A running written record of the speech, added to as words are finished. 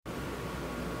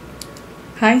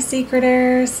Hi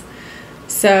Secreters!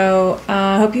 So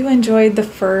I hope you enjoyed the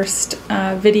first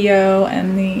video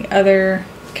and the other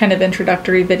kind of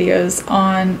introductory videos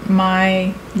on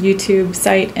my YouTube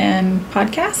site and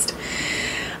podcast.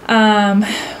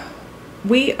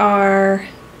 We are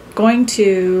going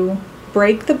to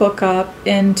break the book up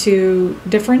into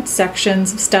different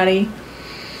sections of study,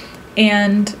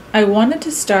 and I wanted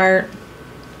to start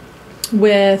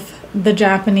with the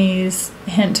Japanese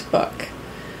hint book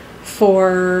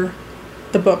for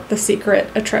the book The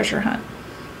Secret, A Treasure Hunt.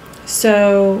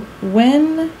 So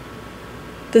when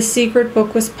The Secret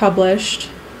book was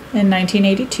published in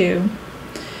 1982,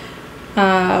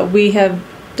 we have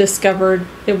discovered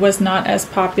it was not as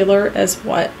popular as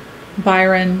what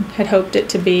Byron had hoped it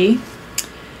to be.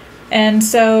 And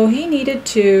so he needed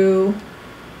to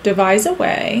devise a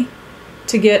way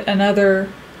to get another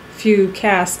few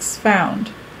casks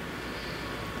found.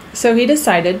 So he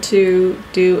decided to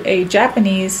do a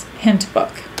Japanese hint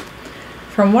book.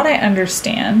 From what I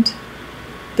understand,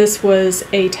 this was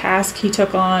a task he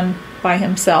took on by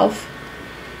himself.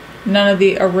 None of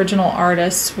the original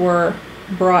artists were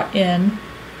brought in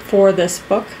for this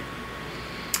book.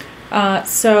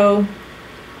 So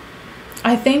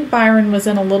I think Byron was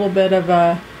in a little bit of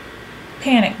a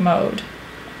panic mode.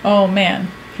 Oh man,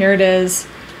 here it is.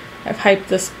 I've hyped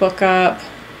this book up.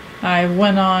 I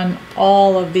went on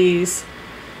all of these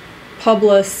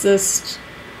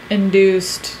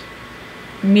publicist-induced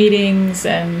meetings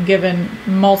and given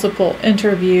multiple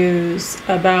interviews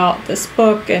about this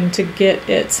book and to get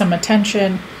it some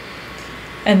attention.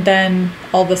 And then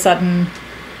all of a sudden,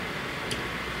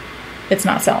 it's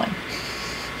not selling.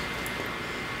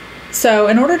 So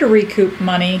in order to recoup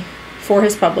money for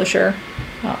his publisher,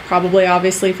 probably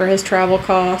obviously for his travel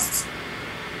costs,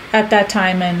 at that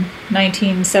time in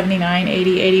 1979,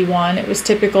 80, 81, it was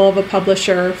typical of a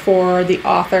publisher for the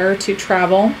author to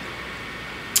travel,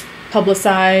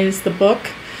 publicize the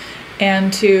book,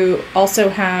 and to also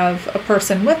have a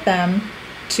person with them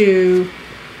to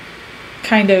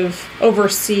kind of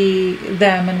oversee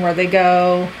them and where they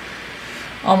go,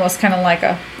 almost kind of like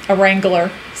a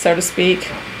wrangler, so to speak,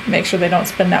 make sure they don't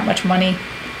spend that much money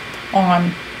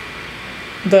on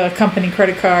the company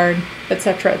credit card,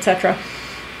 etc., etc.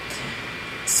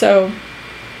 So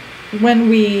when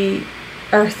we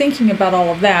are thinking about all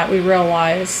of that, we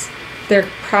realize there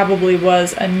probably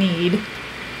was a need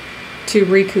to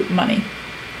recoup money.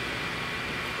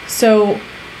 So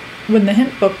when the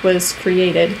hint book was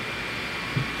created,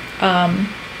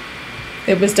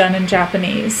 it was done in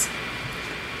Japanese.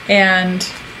 And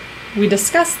we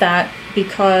discussed that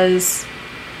because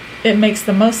it makes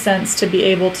the most sense to be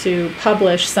able to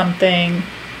publish something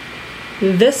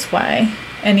this way,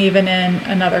 and even in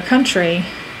another country,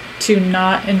 to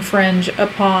not infringe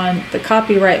upon the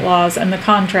copyright laws and the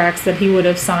contracts that he would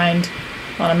have signed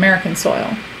on American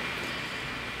soil.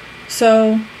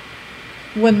 So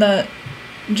when the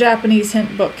Japanese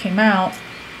hint book came out,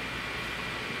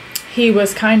 he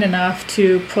was kind enough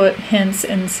to put hints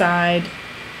inside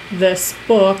this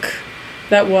book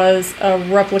that was a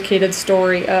replicated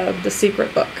story of The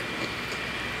Secret book.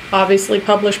 Obviously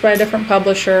published by a different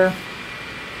publisher.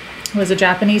 It was a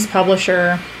Japanese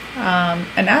publisher.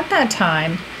 And at that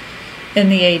time, in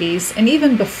the 80s, and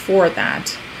even before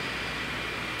that,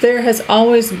 there has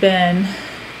always been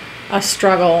a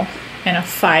struggle and a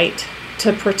fight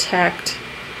to protect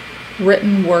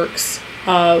written works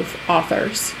of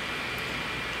authors.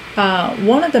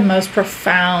 One of the most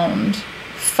profound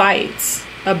fights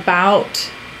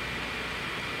about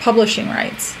publishing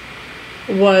rights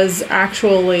was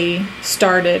actually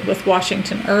started with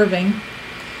Washington Irving.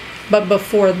 But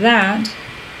before that,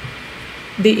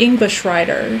 the English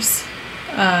writers,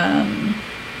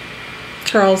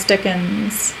 Charles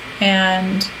Dickens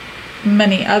and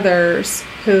many others,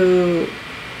 who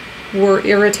were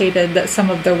irritated that some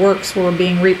of their works were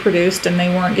being reproduced and they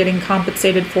weren't getting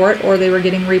compensated for it, or they were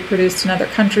getting reproduced in other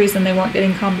countries and they weren't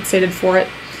getting compensated for it.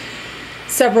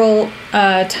 Several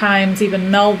times, even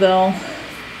Melville,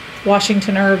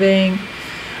 Washington Irving,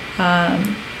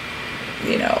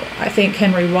 I think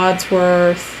Henry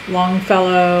Wadsworth,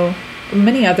 Longfellow,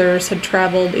 many others had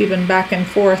traveled even back and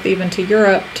forth, even to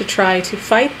Europe, to try to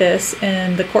fight this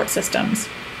in the court systems.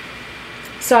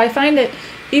 So I find it,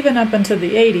 even up into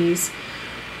the 80s,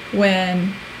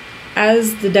 when,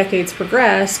 as the decades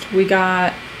progressed, we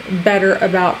got better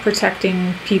about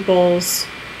protecting people's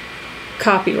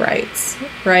copyrights,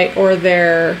 right? Or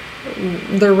their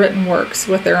written works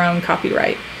with their own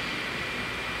copyright.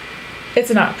 It's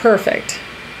not perfect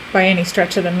by any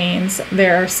stretch of the means.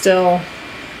 There are still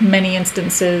many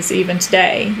instances, even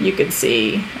today, you could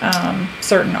see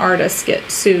certain artists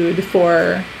get sued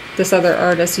for this other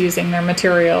artist using their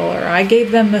material, or I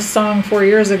gave them this song 4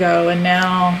 years ago and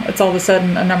now it's all of a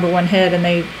sudden a #1 hit and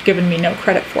they've given me no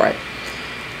credit for it.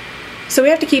 So we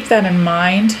have to keep that in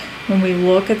mind when we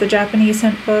look at the Japanese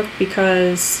hint book,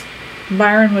 because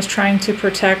Byron was trying to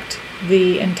protect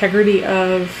the integrity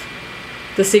of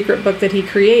the secret book that he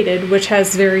created, which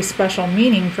has very special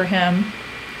meaning for him,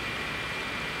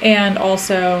 and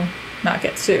also not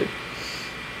get sued.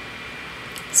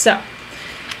 So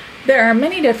there are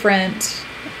many different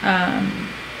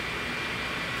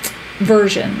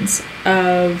versions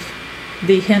of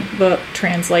the hint book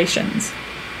translations.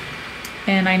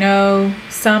 And I know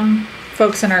some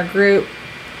folks in our group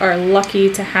are lucky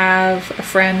to have a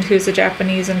friend who's a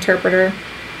Japanese interpreter,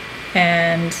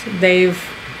 and they've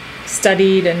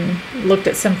studied and looked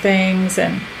at some things,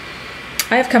 and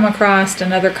I've come across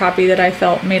another copy that I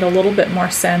felt made a little bit more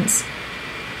sense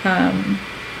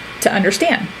to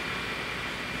understand.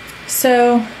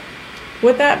 So,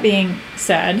 with that being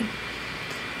said,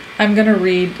 I'm going to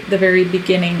read the very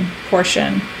beginning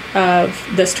portion of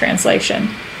this translation.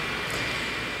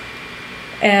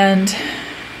 And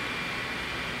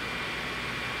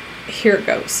here it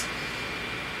goes.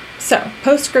 So,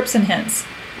 postscripts and hints.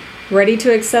 Ready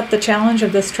to accept the challenge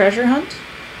of this treasure hunt?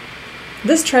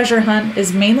 This treasure hunt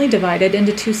is mainly divided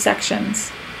into 2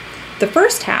 sections. The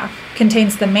first half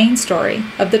contains the main story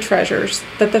of the treasures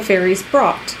that the fairies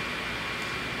brought.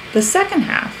 The second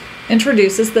half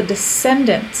introduces the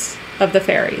descendants of the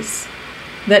fairies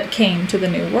that came to the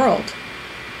New World.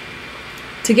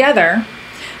 Together,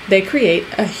 they create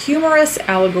a humorous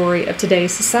allegory of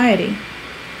today's society.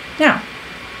 Now,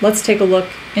 let's take a look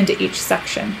into each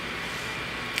section.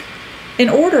 In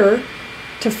order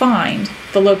to find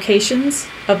the locations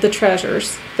of the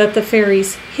treasures that the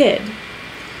fairies hid,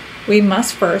 we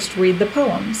must first read the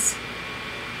poems.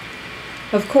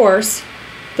 Of course,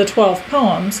 the 12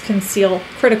 poems conceal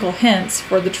critical hints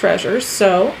for the treasures,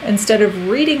 so instead of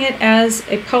reading it as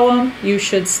a poem, you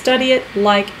should study it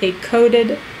like a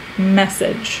coded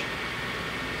message.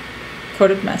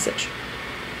 Coded message.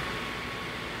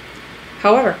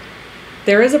 However,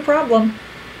 there is a problem.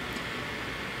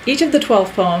 Each of the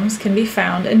 12 poems can be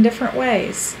found in different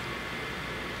ways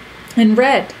and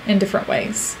read in different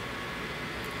ways.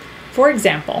 For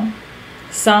example,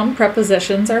 some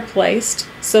prepositions are placed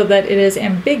so that it is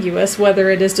ambiguous whether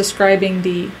it is describing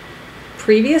the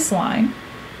previous line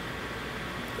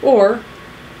or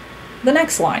the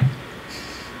next line.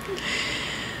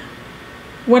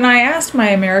 When I asked my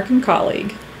American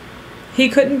colleague, he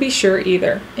couldn't be sure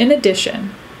either. In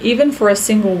addition, even for a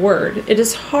single word, it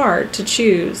is hard to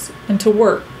choose and to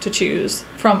work to choose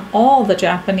from all the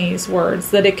Japanese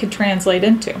words that it could translate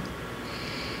into.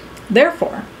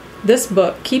 Therefore, this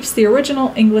book keeps the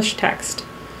original English text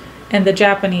and the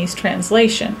Japanese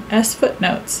translation as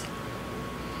footnotes.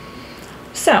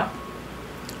 So,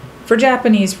 for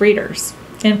Japanese readers,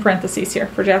 in parentheses here,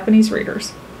 for Japanese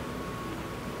readers,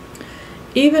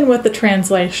 even with the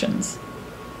translations,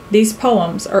 these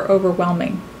poems are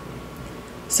overwhelming.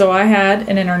 So I had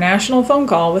an international phone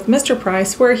call with Mr.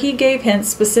 Preiss where he gave hints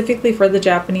specifically for the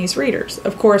Japanese readers.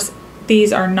 Of course,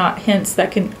 these are not hints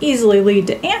that can easily lead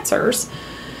to answers.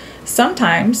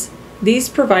 Sometimes these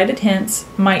provided hints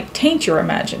might taint your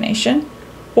imagination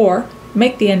or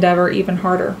make the endeavor even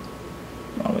harder.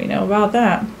 Well, we know about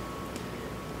that.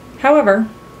 However,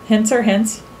 hints are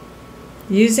hints.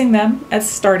 Using them as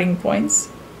starting points,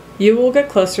 you will get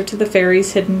closer to the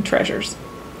fairies' hidden treasures.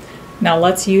 Now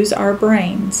let's use our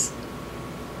brains.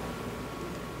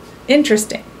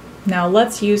 Interesting. Now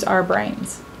let's use our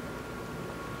brains.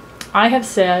 I have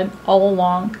said all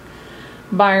along,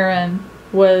 Byron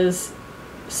was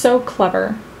so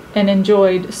clever and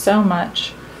enjoyed so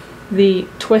much the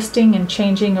twisting and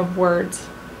changing of words,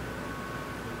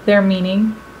 their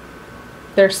meaning,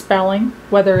 their spelling,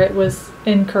 whether it was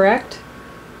incorrect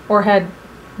or had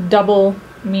double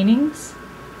meanings.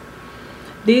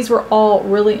 These were all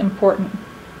really important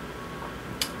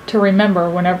to remember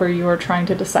whenever you are trying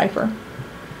to decipher.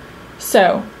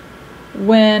 So,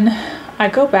 when I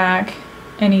go back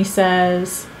and he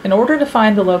says, in order to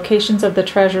find the locations of the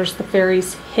treasures the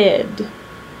fairies hid.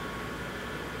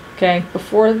 Okay,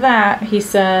 before that he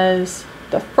says,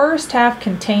 the first half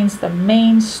contains the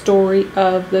main story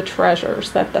of the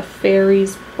treasures that the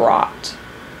fairies brought.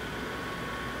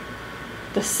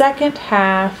 The second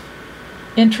half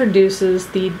introduces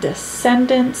the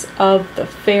descendants of the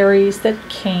fairies that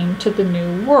came to the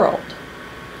New World.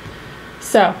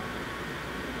 So,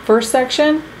 first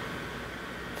section,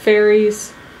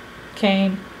 fairies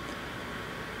came.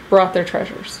 brought their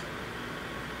treasures.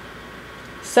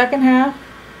 Second half,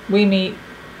 we meet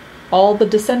all the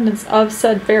descendants of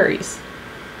said fairies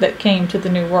that came to the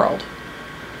New World.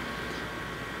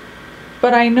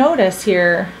 But I notice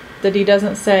here that he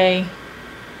doesn't say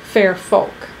fair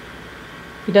folk.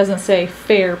 He doesn't say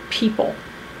fair people.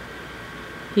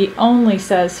 He only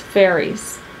says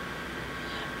fairies.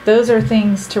 Those are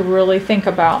things to really think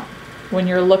about when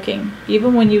you're looking.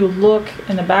 Even when you look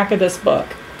in the back of this book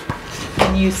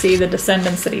and you see the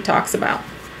descendants that he talks about.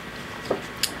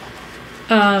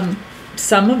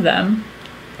 Some of them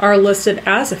are listed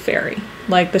as a fairy,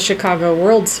 like the Chicago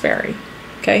World's Fairy.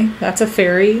 Okay, that's a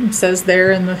fairy. It says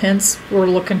there in the hints, we're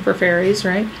looking for fairies,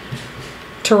 right?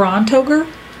 Torontoger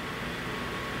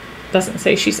doesn't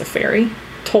say she's a fairy.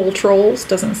 Toll trolls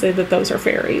doesn't say that those are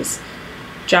fairies.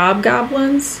 Job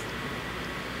goblins.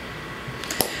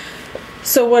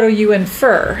 So what do you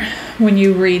infer when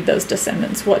you read those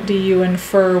descendants? What do you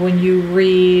infer when you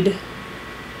read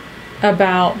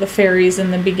about the fairies in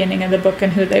the beginning of the book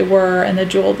and who they were and the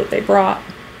jewel that they brought?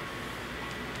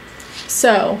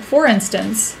 So, for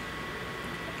instance,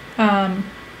 in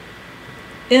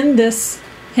this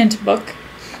hint book,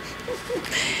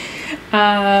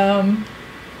 poem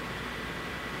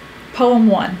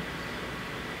 1.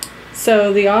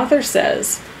 So the author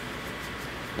says,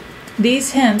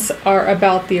 these hints are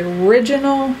about the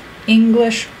original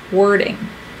English wording,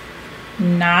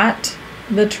 not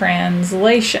the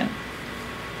translation.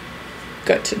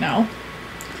 Good to know.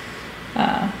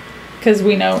 Because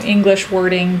we know English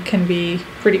wording can be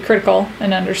pretty critical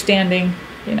in understanding,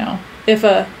 if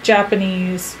a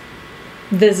Japanese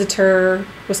visitor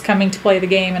was coming to play the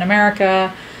game in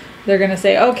America, they're going to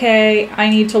say, okay,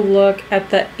 I need to look at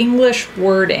the English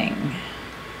wording.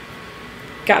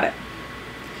 Got it.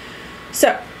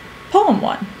 So, poem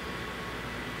 1.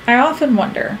 I often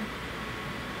wonder,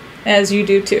 as you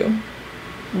do too,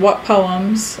 what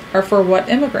poems are for what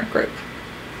immigrant group?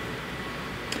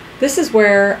 This is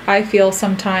where I feel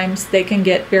sometimes they can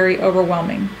get very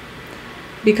overwhelming,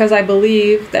 because I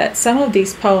believe that some of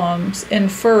these poems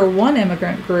infer one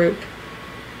immigrant group,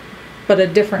 but a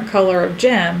different color of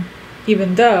gem,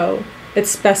 even though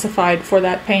it's specified for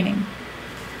that painting.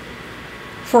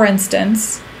 For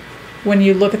instance, when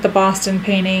you look at the Boston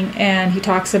painting and he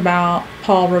talks about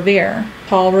Paul Revere.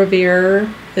 Paul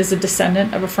Revere is a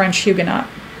descendant of a French Huguenot.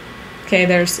 Okay,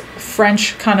 there's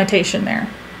French connotation there.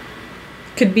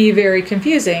 Could be very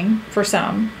confusing for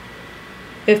some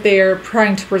if they are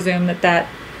trying to presume that that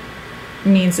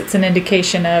means it's an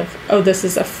indication of, oh, this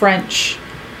is a French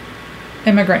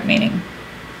immigrant meaning.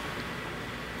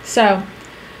 So,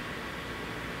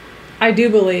 I do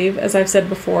believe, as I've said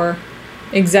before,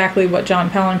 exactly what John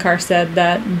Palancar said,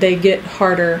 that they get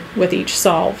harder with each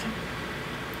solve.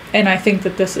 And I think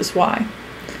that this is why.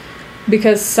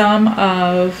 Because some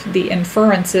of the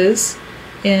inferences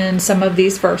in some of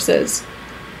these verses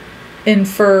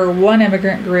infer one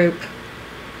immigrant group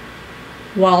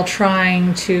while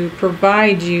trying to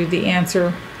provide you the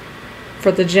answer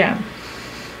for the gem.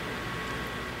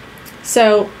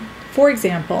 So, for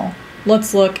example,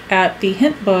 let's look at the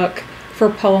hint book for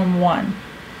poem 1.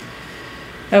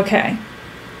 Okay,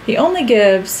 he only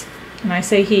gives, and I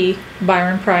say he,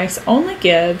 Byron Preiss, only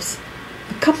gives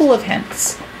a couple of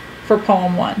hints for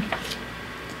poem 1.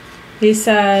 He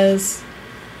says,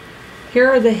 here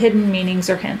are the hidden meanings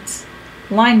or hints.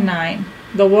 Line 9,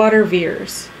 the water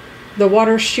veers, the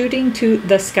water shooting to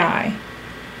the sky.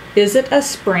 Is it a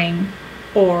spring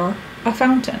or a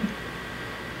fountain?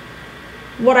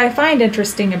 What I find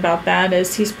interesting about that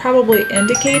is he's probably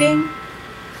indicating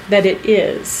that it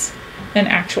is an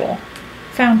actual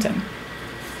fountain.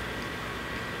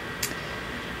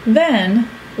 Then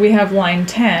we have line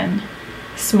 10,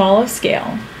 small of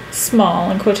scale.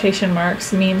 Small, in quotation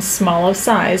marks, means small of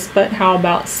size, but how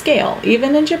about scale?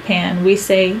 Even in Japan, we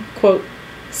say, quote,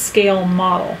 scale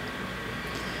model.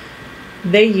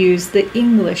 They use the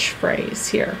English phrase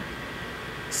here.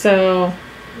 So,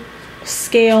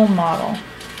 scale model.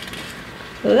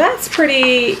 So that's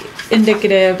pretty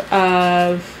indicative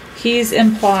of he's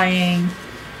implying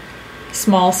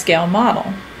small scale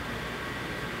model.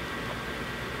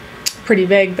 Pretty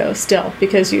vague though still,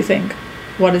 because you think,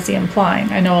 what is he implying?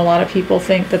 I know a lot of people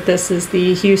think that this is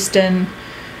the Houston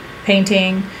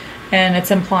painting and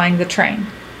it's implying the train.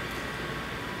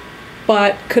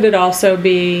 But could it also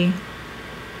be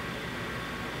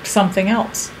something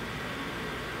else?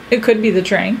 It could be the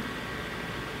train.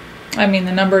 I mean,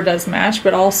 the number does match,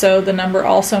 but also the number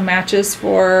also matches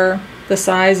for the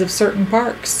size of certain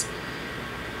parks.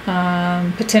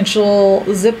 Potential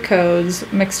zip codes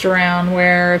mixed around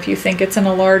where if you think it's in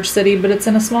a large city, but it's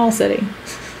in a small city.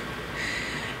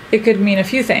 it could mean a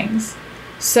few things.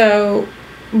 So,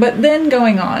 but then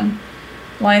going on,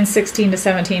 lines 16 to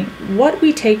 17, what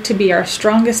we take to be our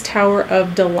strongest tower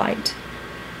of delight.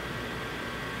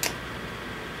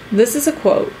 This is a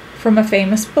quote from a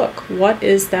famous book. What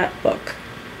is that book?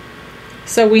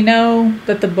 So we know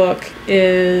that the book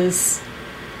is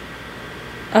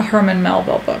a Herman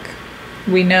Melville book.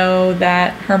 We know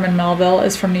that Herman Melville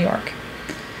is from New York.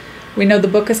 We know the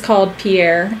book is called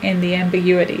Pierre and the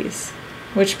Ambiguities,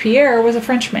 which Pierre was a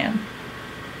Frenchman.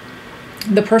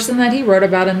 The person that he wrote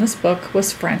about in this book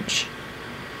was French.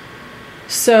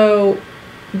 So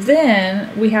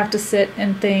then we have to sit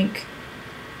and think,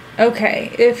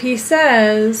 okay, if he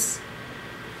says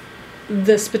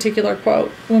this particular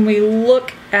quote, when we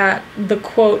look at the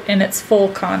quote in its full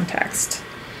context,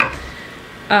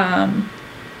 and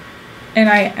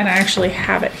I actually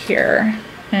have it here,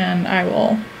 and I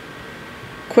will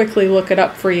quickly look it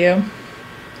up for you.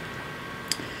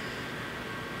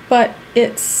 But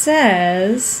it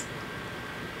says,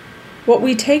 what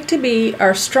we take to be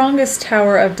our strongest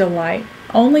tower of delight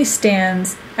only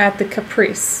stands at the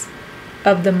caprice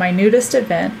of the minutest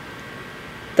event,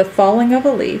 the falling of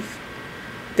a leaf,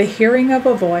 the hearing of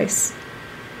a voice,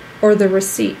 or the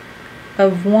receipt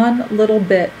of one little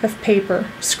bit of paper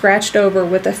scratched over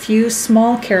with a few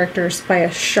small characters by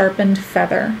a sharpened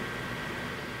feather.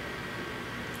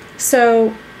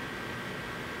 So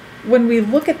when we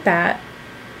look at that,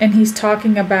 and he's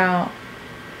talking about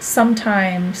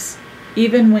sometimes,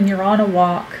 even when you're on a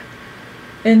walk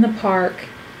in the park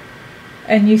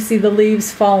and you see the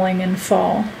leaves falling in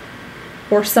fall,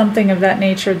 or something of that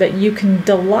nature, that you can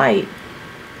delight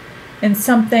in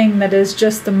something that is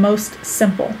just the most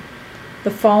simple. The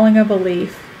falling of a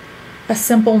leaf, a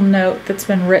simple note that's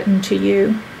been written to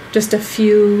you, just a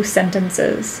few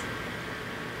sentences,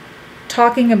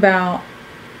 talking about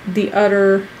the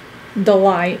utter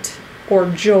delight or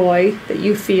joy that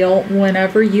you feel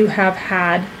whenever you have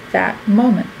had that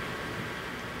moment.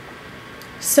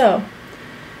 So,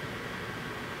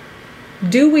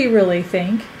 do we really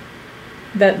think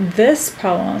that this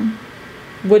poem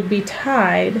would be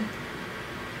tied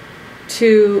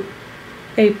to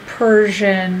a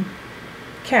Persian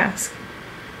cask?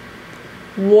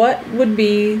 What would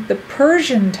be the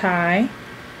Persian tie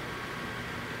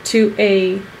to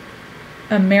a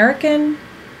American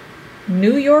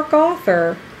New York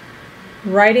author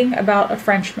writing about a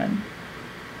Frenchman?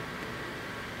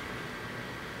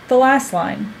 The last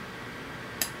line.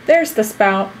 There's the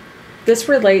spout. This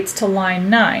relates to line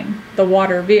 9, the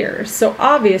water veers. So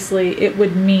obviously it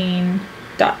would mean ...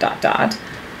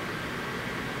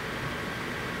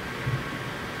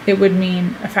 It would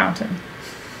mean a fountain.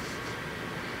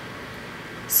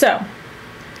 So,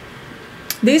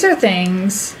 these are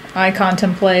things I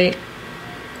contemplate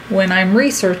when I'm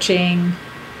researching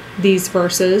these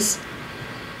verses,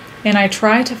 and I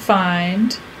try to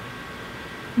find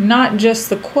not just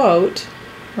the quote,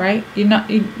 right?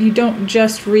 You don't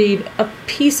just read a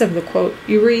piece of the quote.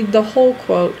 You read the whole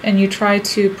quote and you try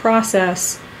to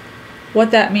process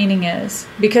what that meaning is,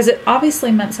 because it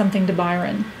obviously meant something to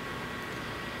Byron.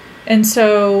 And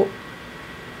so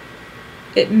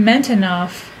it meant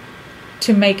enough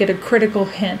to make it a critical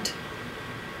hint.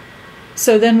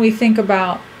 So then we think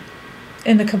about,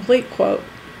 in the complete quote,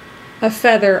 a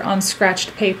feather on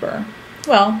scratched paper.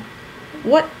 Well,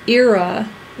 what era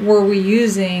were we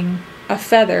using a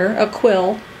feather, a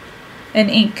quill, and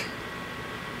ink?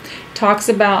 Talks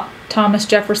about Thomas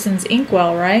Jefferson's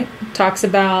inkwell, right? Talks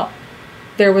about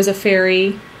there was a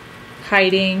fairy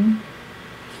hiding,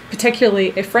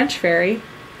 particularly a French fairy,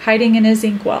 hiding in his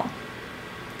inkwell.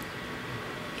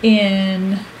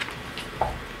 In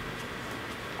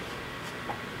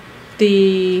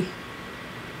the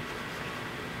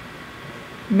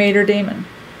Mater Damon.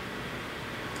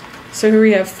 So here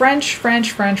we have French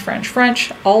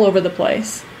all over the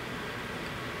place.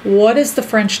 What is the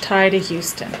French tie to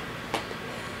Houston?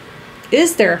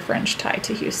 Is there a French tie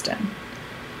to Houston?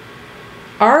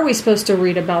 Are we supposed to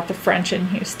read about the French in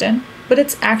Houston? But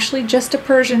it's actually just a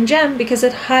Persian gem because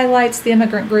it highlights the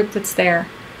immigrant group that's there.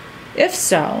 If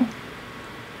so,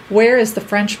 where is the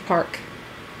French park?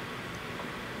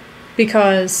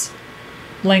 Because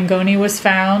Langoni was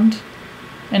found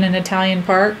in an Italian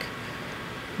park.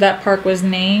 That park was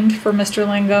named for Mr.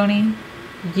 Langoni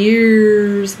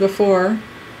years before,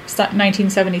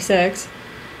 1976.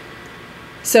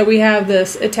 So we have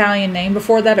this Italian name.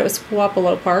 Before that it was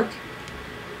Puopolo Park.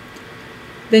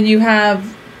 Then you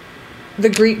have the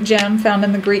Greek gem found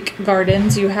in the Greek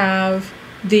gardens. You have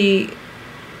the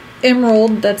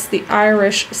emerald, that's the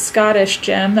Irish-Scottish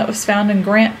gem that was found in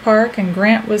Grant Park, and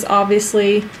Grant was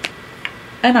obviously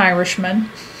an Irishman.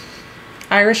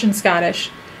 Irish and Scottish.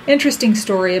 Interesting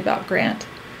story about Grant.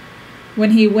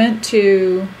 When he went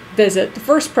to visit the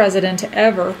first president to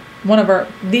ever,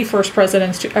 the first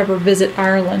presidents to ever visit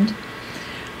Ireland,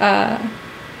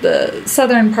 the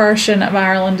southern portion of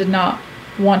Ireland did not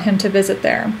want him to visit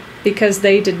there because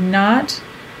they did not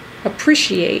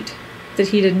appreciate that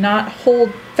he did not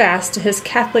hold fast to his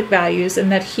Catholic values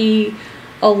and that he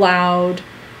allowed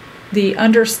the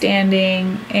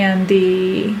understanding and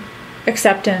the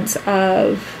acceptance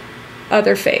of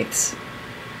other faiths.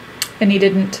 And he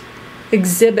didn't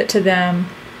exhibit to them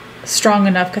strong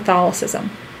enough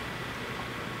Catholicism.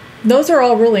 Those are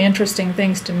all really interesting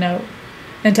things to note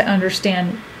and to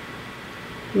understand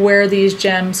where these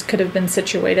gems could have been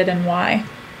situated and why.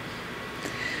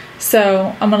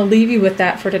 So I'm going to leave you with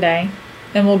that for today,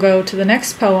 and we'll go to the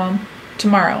next poem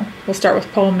tomorrow. We'll start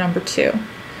with poem number 2.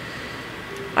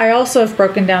 I also have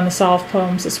broken down the solved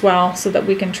poems as well so that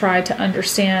we can try to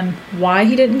understand why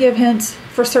he didn't give hints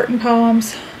for certain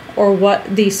poems or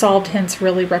what the solved hints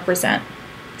really represent.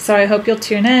 So I hope you'll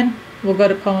tune in. We'll go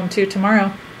to poem 2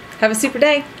 tomorrow. Have a super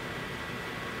day.